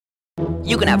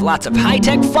You can have lots of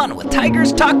high-tech fun with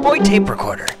Tiger's TALKBOY tape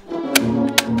recorder.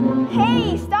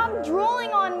 Hey, stop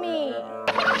drooling on me!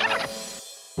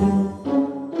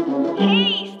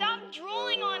 Hey, stop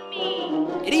drooling on me!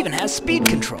 It even has speed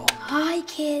control. Hi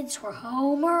kids, we're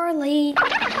home early.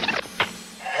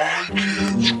 Hi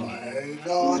kids, we're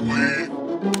home early.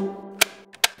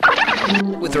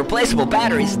 With replaceable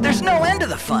batteries, there's no end to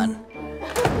the fun.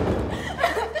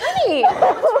 Hey, what's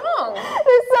wrong?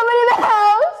 There's somebody in the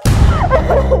house!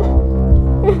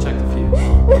 Check the fuse.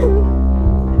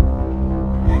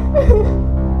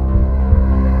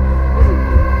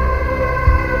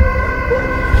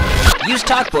 Use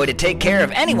TALKBOY to take care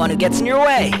of anyone who gets in your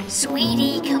way.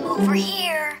 Sweetie, come over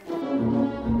here.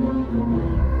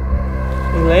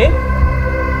 McLay?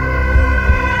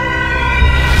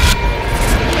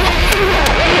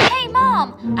 Hey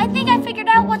Mom, I think I figured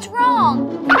out what's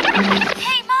wrong.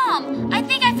 Hey Mom, I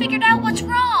think I figured out what's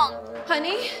wrong.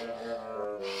 Honey?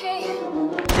 Hey.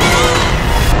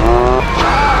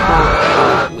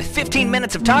 With 15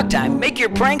 minutes of talk time, make your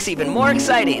pranks even more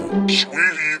exciting.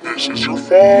 Sweetie, this is your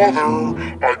father.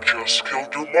 I just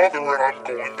killed your mother and I'm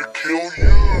going to kill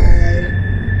you.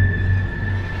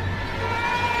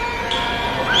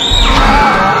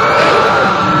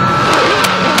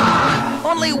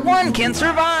 Only one can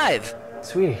survive.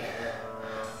 Sweetie,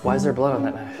 why is there blood on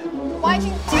that knife? Why'd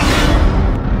you do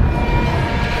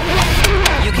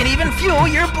You can even fuel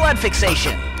your blood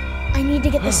fixation. I need to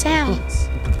get the sounds.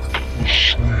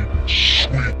 Sweet,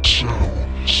 sweet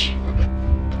sounds.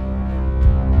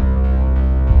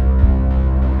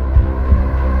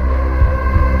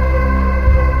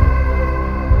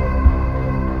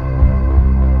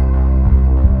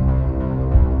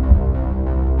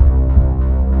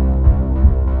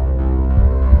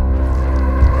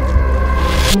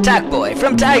 TALKBOY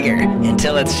from Tiger,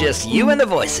 until it's just you and the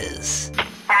voices. 911,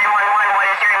 what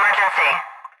is your emergency?